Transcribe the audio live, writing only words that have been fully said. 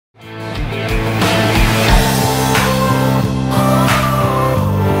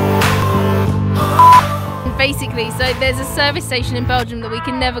like there's a service station in Belgium that we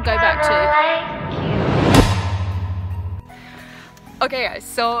can never go back to. Okay guys,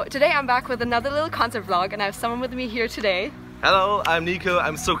 so today I'm back with another little concert vlog and I have someone with me here today. Hello, I'm Nico.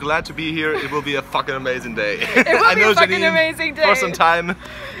 I'm so glad to be here. It will be a fucking amazing day. It will be a fucking amazing day. For some time.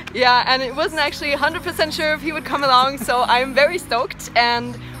 Yeah, and it wasn't actually 100% sure if he would come along, so I'm very stoked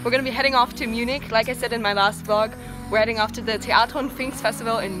and we're gonna be heading off to Munich. Like I said in my last vlog, we're heading off to the Theater und Pfingst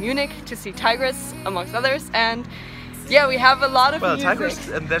Festival in Munich to see Tigress, amongst others, and yeah, we have a lot of music. Tigress,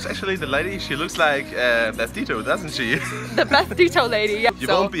 and there's actually the lady, she looks like Beth Ditto, doesn't she? The Beth Ditto lady, yeah. You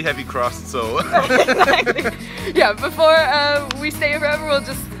won't be heavy crossed, so... Exactly. Yeah, before we stay here forever, we'll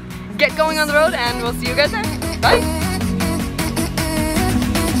just get going on the road and we'll see you guys there. Bye!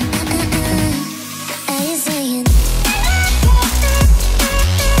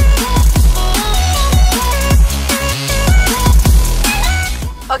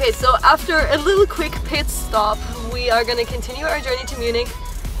 Okay, so after a little quick pit stop, we are going to continue our journey to Munich.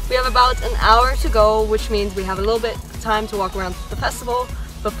 We have about an hour to go, which means we have a little bit of time to walk around the festival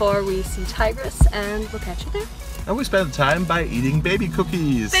before we see Tigress, and we'll catch you there. And we spend time by eating baby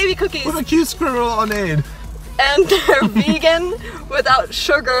cookies. Baby cookies! With a cute squirrel on it. And they're vegan, without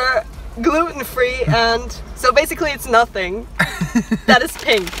sugar, gluten-free, and so basically it's nothing. That is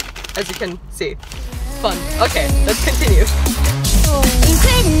pink, as you can see. Fun. Okay, let's continue. I'm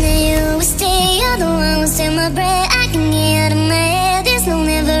craving that you stay, you're the one who set my breath. I can get out of my head, this no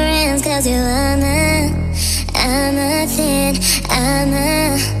never ends. Cause you are nothing, I'm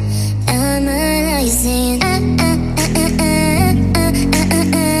now you're saying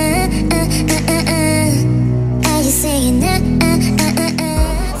are you saying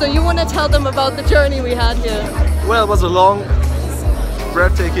So you want to tell them about the journey we had here? Well, it was a long,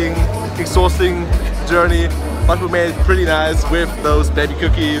 breathtaking, exhausting journey. But we made it pretty nice with those baby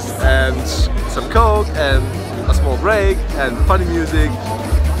cookies and some coke and a small break and funny music.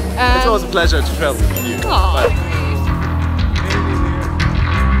 It's always a pleasure to travel with you. Bye.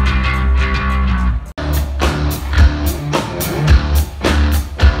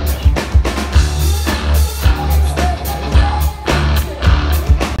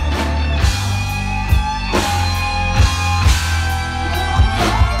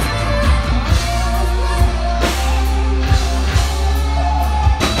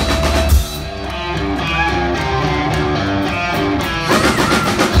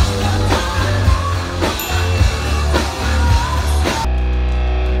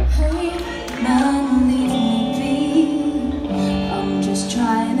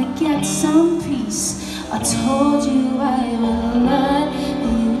 I told you I will let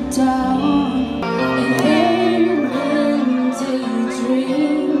you down. It ain't meant to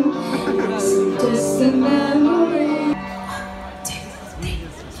dream. It's a distant memory.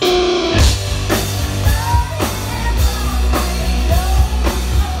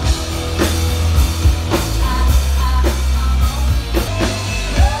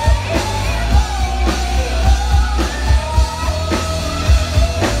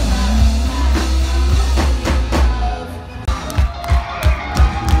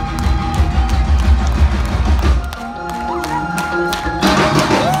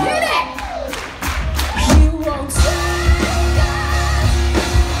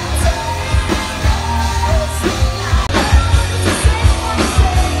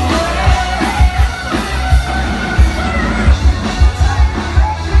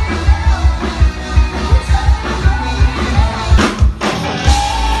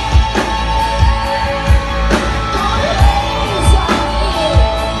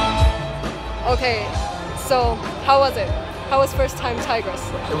 Okay, so how was it? How was first time Tigress?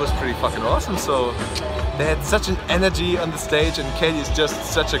 It was pretty fucking awesome. So they had such an energy on the stage, and Katie is just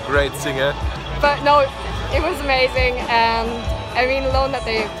such a great singer. But no, it was amazing, and I mean alone that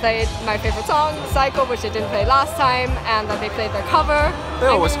they played my favorite song, Psycho, which they didn't play last time, and that they played their cover. They're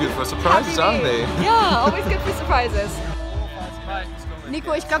always good for surprises, aren't they? Yeah, always good for surprises.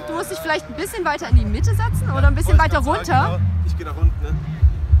 Nico, ich glaube, du musst dich vielleicht ein bisschen weiter in die Mitte setzen oder ein bisschen weiter runter. Ich gehe nach unten, ne?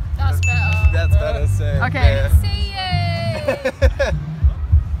 That's better. That's better, so Okay. See you!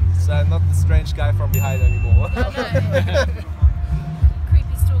 So I'm not the strange guy from behind anymore.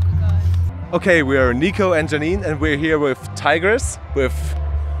 Creepy stalker guy. Okay, we are Nico and Janine, and we're here with Tigress,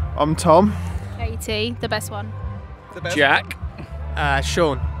 I'm Tom. Katie, the best one. The best Jack.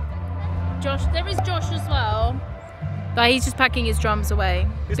 Sean. Josh, there is Josh as well. But he's just packing his drums away.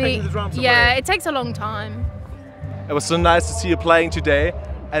 He's packing the drums away. Yeah, it takes a long time. It was so nice to see you playing today,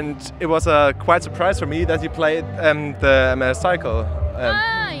 and it was a quite surprise for me that you played the cycle.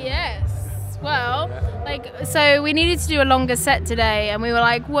 Yes. Well, so we needed to do a longer set today, and we were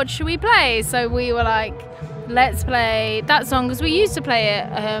like, what should we play? So we were like, let's play that song because we used to play it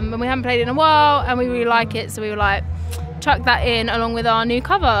and we haven't played it in a while and we really like it, so we were like, chuck that in along with our new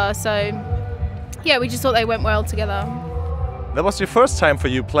cover. So yeah, we just thought they went well together. That was your first time for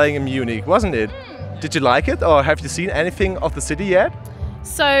you playing in Munich, wasn't it? Did you like it, or have you seen anything of the city yet?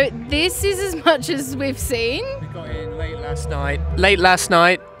 So this is as much as we've seen. We got in late last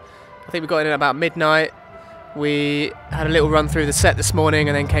night. I think we got in at about midnight. We had a little run through the set this morning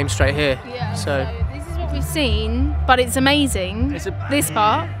and then came straight here. Yeah, so this is what we've seen, but it's amazing, this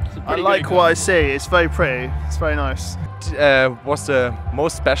part. I like what I see, it's very pretty, it's very nice. Was the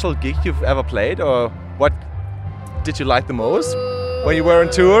most special gig you've ever played, or what did you like the most when you were on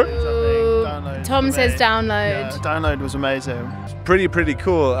tour? Tom says Download. Yeah, Download was amazing. Pretty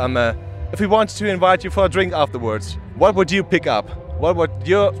cool. If we wanted to invite you for a drink afterwards, what would you pick up? What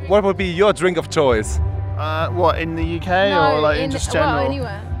would be your drink of choice? What, in the UK or like in just general? Well,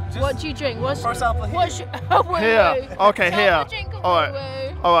 anywhere. What do you drink? What's here. Okay, here.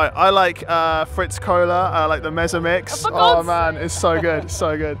 All right. I like Fritz Cola. I like the Mezza Mix. Oh man, it's so good,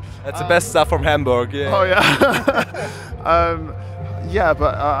 so good. That's the best stuff from Hamburg. Yeah. Oh yeah. Yeah,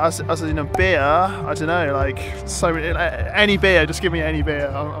 but as in a beer, I don't know, like so many, any beer. Just give me any beer.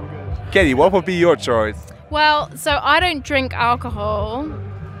 I'm good. Katie, what would be your choice? Well, so I don't drink alcohol.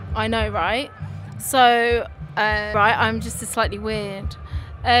 I know, right? So, right, I'm just slightly weird.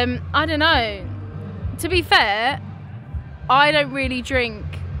 I don't know. To be fair, I don't really drink.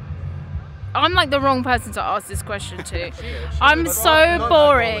 I'm like the wrong person to ask this question to. I'm so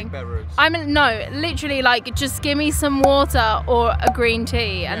boring. No, literally, like, just give me some water or a green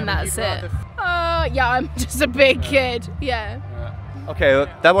tea and that's it. Yeah, I'm just a big kid. Yeah. Okay,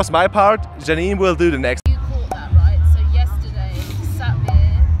 that was my part. Janine will do the next. You caught that, right? So yesterday,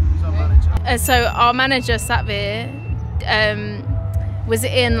 Satvir. So our manager Satvir was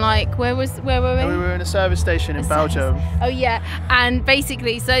in like where were we? We were in a service station in Belgium. Oh yeah, and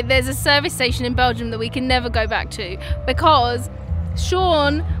basically, so there's a service station in Belgium that we can never go back to because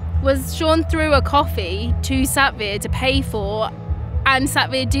Sean threw a coffee to Satvir to pay for, and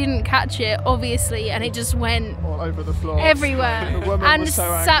Satvir didn't catch it obviously, and it just went all over the floor everywhere. And was so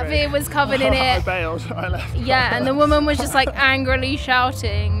Satvir was covered in it. I bailed. I left. Yeah, and the woman was just like angrily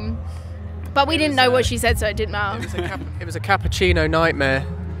shouting. But we didn't know what she said, so it didn't matter. It was a cappuccino nightmare.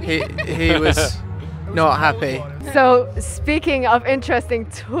 He was not happy. So speaking of interesting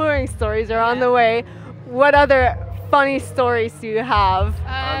touring stories are on the way, what other funny stories do you have?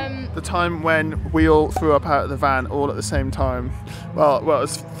 The time when we all threw up out of the van all at the same time. Well, it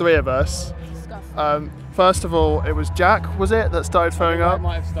was three of us. First of all, it was Jack, was it, that started throwing up? I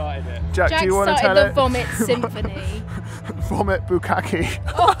might have started it. Jack, do you want to tell it? Jack started the vomit symphony. Vomit bukkake.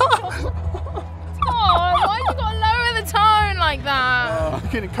 Oh, why you got to lower the tone like that? You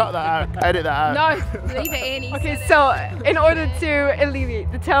can cut that out, edit that out. No, leave it in. Okay, so in order to alleviate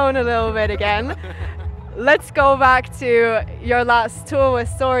the tone a little bit again, let's go back to your last tour with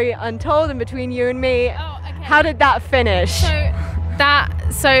Story Untold and Between You and Me. Oh, okay. How did that finish?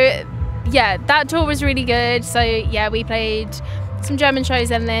 Yeah, that tour was really good. So yeah, we played some German shows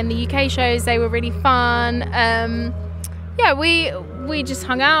and then the UK shows. They were really fun. Yeah, we just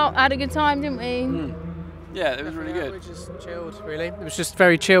hung out, had a good time, didn't we? Yeah, it was really good. We just chilled, really. It was just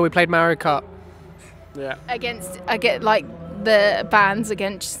very chill. We played Mario Kart. Yeah. I get like the bands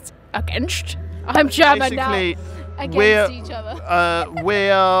against. I'm German now. Against each other. We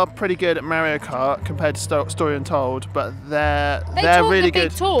are pretty good at Mario Kart compared to Story Untold, but they're talk really the big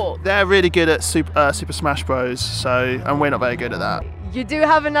good. Talk. They're really good at Super Smash Bros. And we're not very good at that. You do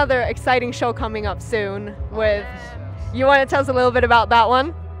have another exciting show coming up soon with. You want to tell us a little bit about that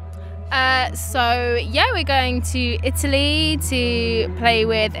one? So yeah, we're going to Italy to play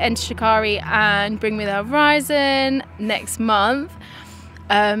with Enter Shikari and Bring Me the Horizon next month.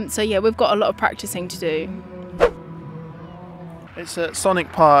 So yeah, we've got a lot of practicing to do. It's at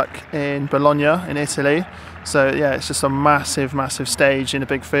Sonic Park in Bologna in Italy. So yeah, it's just a massive stage in a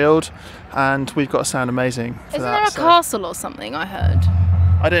big field, and we've got to sound amazing for Isn't there a castle or something, I heard?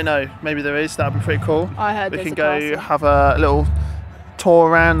 I don't know, maybe there is, that'd be pretty cool. I heard we there's can a go castle. have a little tour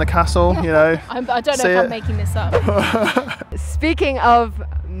around the castle, you know. I don't know if I'm making this up. Speaking of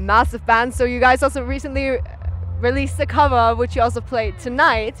massive bands, so you guys also recently released a cover which you also played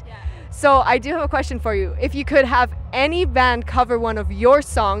tonight. Yeah. So I do have a question for you. If you could have any band cover one of your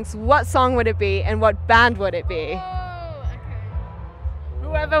songs, what song would it be and what band would it be? Oh, okay.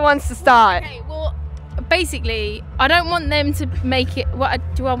 Whoever wants to start. Okay, well, basically, I don't want them to make it.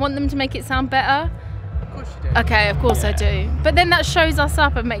 Do I want them to make it sound better? Of course you do. Okay, of course I do. But then that shows us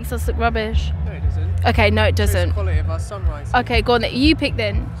up and makes us look rubbish. No, it doesn't. Okay, no, it Shows the doesn't. quality of our songwriting. Okay, go on then. You pick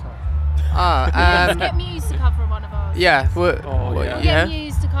then. Let's get Muse to cover one of ours. Yeah. Get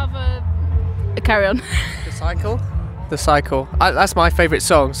Muse to cover. Carry on. The Cycle. The Cycle. That's my favourite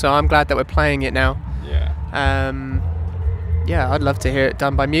song, so I'm glad that we're playing it now. Yeah. Yeah, I'd love to hear it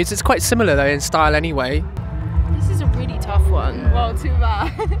done by Muse. It's quite similar though in style anyway. This is a really tough one. Well, too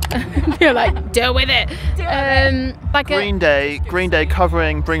bad. You're like, deal with it. Like Green Day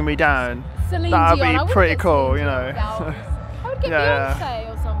covering "Bring Me Down." Celine That would Dion. be pretty cool, you know. I would get Yeah, Beyonce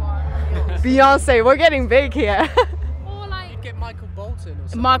or someone. Beyonce, we're getting big here. Or like Get Michael Bolton or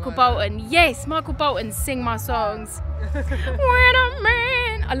something. Michael Bolton. Yes, Michael Bolton, sing my songs. When a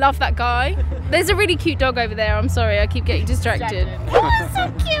man. I love that guy. There's a really cute dog over there. I'm sorry, I keep getting distracted. Oh,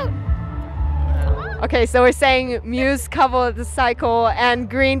 so cute. Okay, so we're saying Muse cover The Cycle and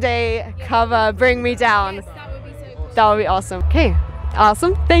Green Day cover Bring Me Down. Yes, that would be so cool. That would be awesome. Okay,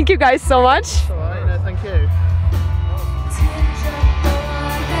 awesome. Thank you guys so much. Alright, no, thank you.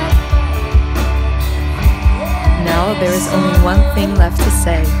 Now there is only one thing left to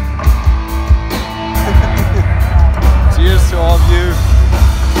say. Cheers to all of you.